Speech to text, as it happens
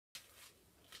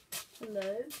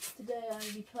Hello, today I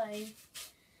will be playing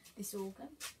this organ,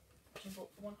 which I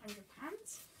bought for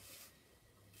 £100,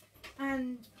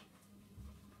 and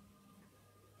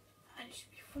it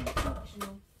should be fully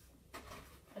functional.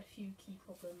 Had a few key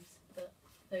problems, but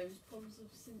those problems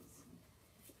have since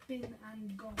been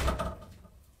and gone.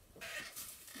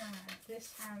 Now,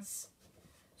 this has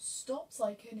stops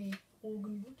like any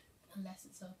organ would, unless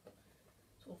it's a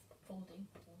sort of folding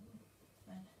organ.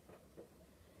 And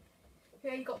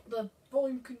here you got the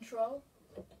volume control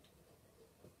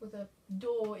with a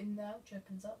door in there which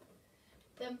opens up.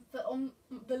 Then on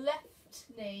the left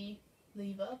knee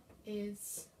lever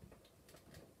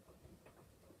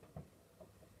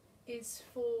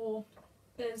for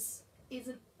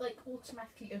isn't like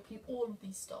automatically opening all of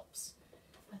these stops.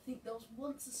 I think there was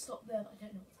once a stop there, but I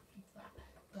don't know what's happening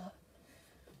to that.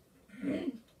 But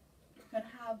I'm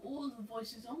gonna have all of the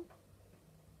voices on.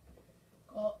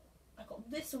 I got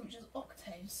this one which is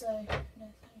octave, so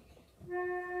no,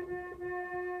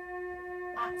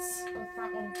 that's with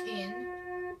that one in.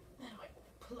 Then I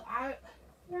pull it out.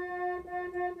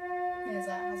 There's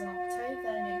that has an octave,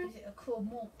 then it gives it a chord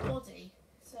more body.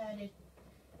 So I did.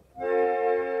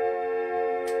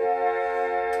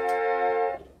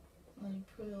 Then you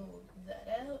pull that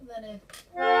out, then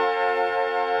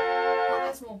that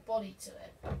has more body to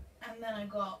it. And then I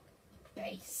got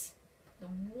bass, the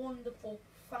wonderful,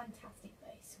 fantastic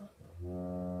bass.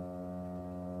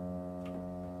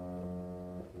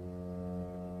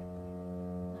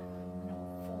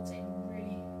 Folds it in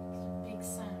really big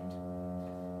sound.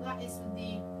 That is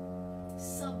the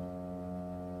sub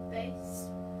bass.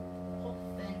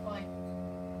 Then if I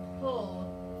pull,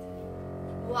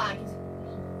 that gives it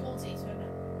more body to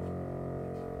it.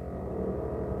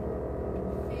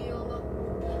 Feel the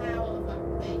power of that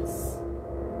bass.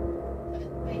 That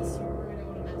bass you really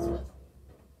want to mess with.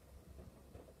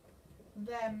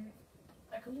 Then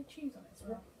I can leave tunes on it as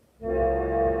well.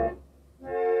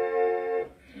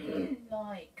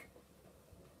 Like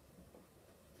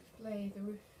play the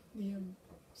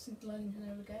scintillating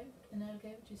an go,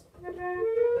 which is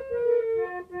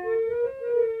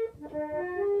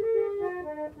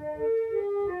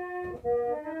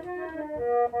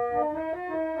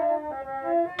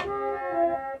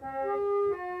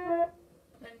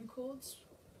then chords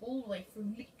all the way through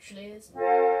literally is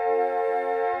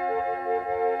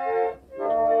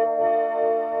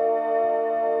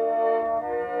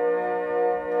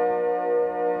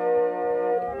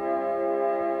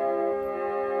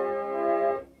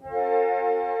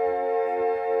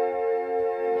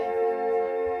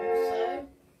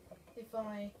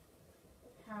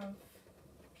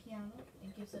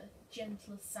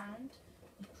gentler sound.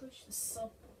 You push the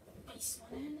sub bass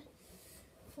one in,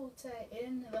 forte in,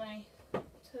 and then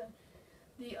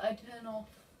I turn off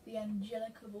the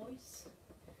Angelica voice.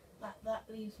 That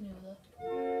leaves me with a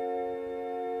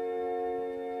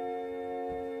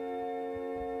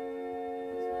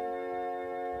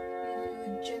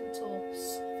gentle,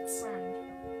 soft sound.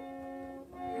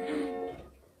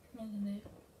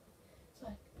 It's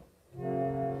like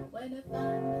when I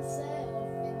find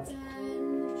myself in time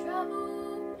of trouble,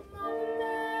 Mother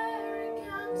Mary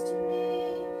comes to me,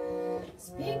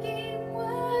 speaking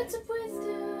words of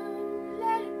wisdom,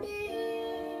 let it be.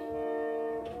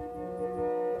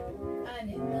 And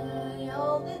in my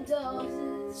older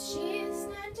daughters, she is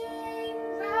standing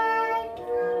right in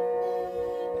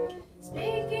front of me,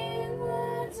 speaking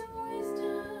words of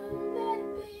wisdom, let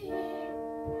it be.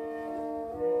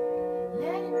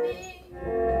 Let it be.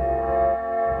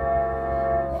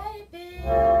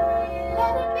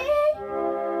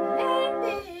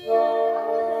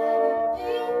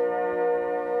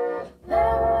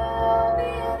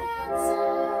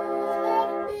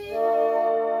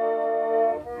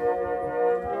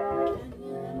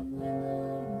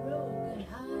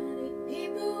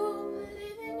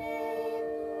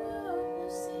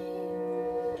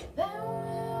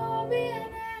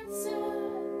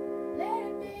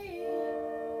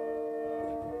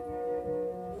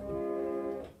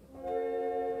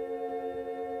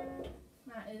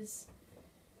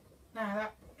 Now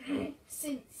that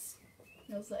since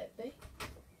let's let it be.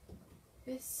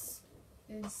 This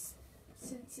is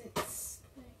since it's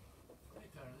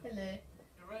hello.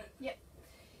 You're right. Yep.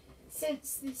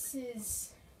 Since this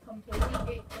is pumping,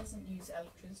 it doesn't use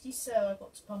electricity, so I've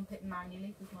got to pump it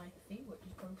manually with my feet, which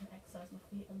is probably going to exercise my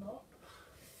feet a lot.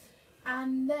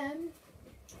 And then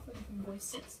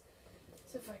voices.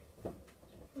 So if I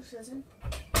push those in.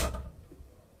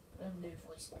 I have no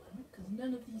voice at the moment because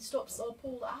none of these stops are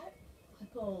pulled out. I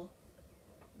pull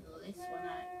this one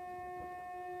out.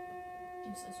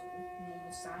 Gives a sort of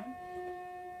normal sound.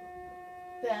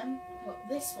 Then, got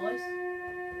this voice.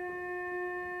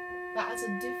 That has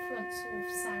a different sort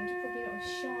of sound, probably not a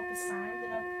sharper sound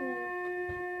than I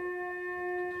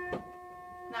pull.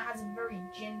 That has a very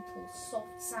gentle,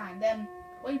 soft sound. Then,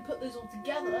 when you put those all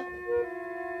together,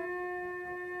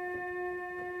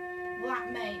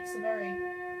 that makes a very,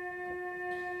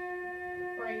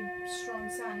 very strong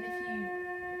sound. If you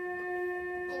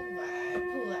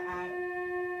pull that out,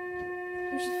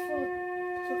 push the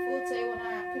forte one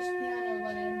out, push the piano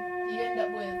one in, you end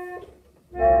up with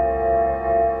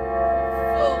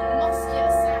full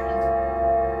muscular sound.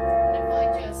 And if I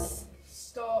just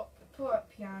stop, pull up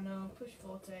piano, push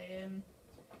forte in,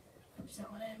 push that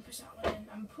one in, push that one in,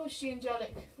 and push the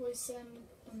angelic voice in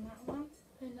on that one,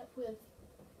 end up with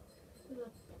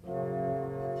a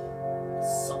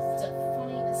softer,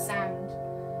 finer sound,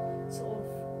 sort of.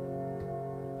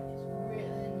 It's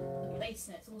really the bass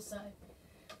notes also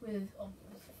with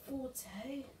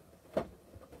forte.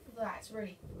 That's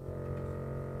really,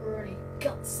 really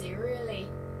gutsy, really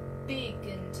big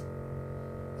and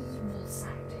evil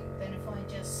sounding. Then if I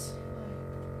just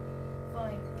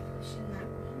push in that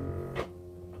one,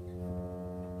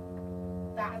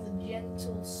 that has a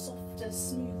gentle, softer,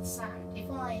 smooth sound. If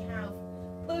I have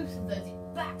both of those,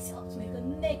 it backs it up to make a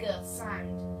mega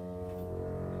sound.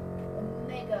 A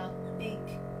mega big,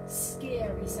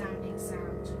 scary sounding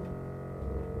sound.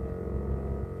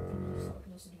 I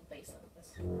can also do bass like this.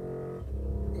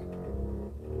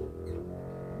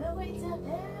 No way to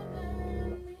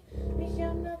heaven, we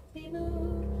shall not be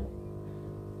moved.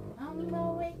 On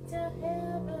my way to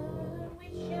heaven, we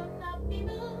shall not be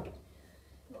moved.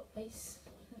 Got bass.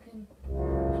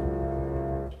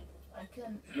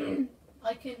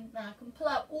 I can pull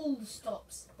out all the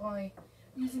stops by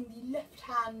using the left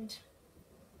hand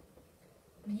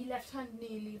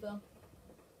knee lever.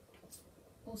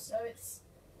 Also, it's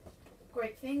a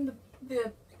great thing.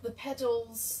 The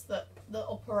pedals that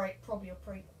probably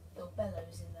operate the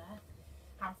bellows in there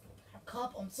have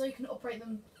carbon, so you can operate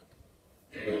them.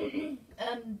 You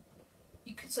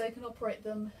can operate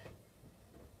them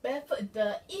barefooted.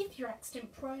 But if you're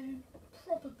accident prone,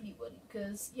 probably wouldn't,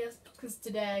 because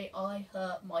today I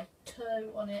hurt my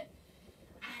toe on it,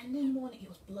 and in the morning it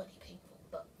was bloody painful,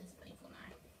 but it's painful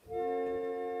now.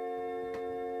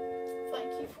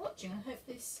 Thank you for watching. I hope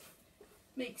this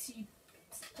makes you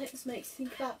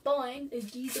think about buying a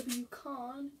DW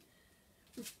Kahn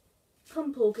with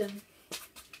pump organ.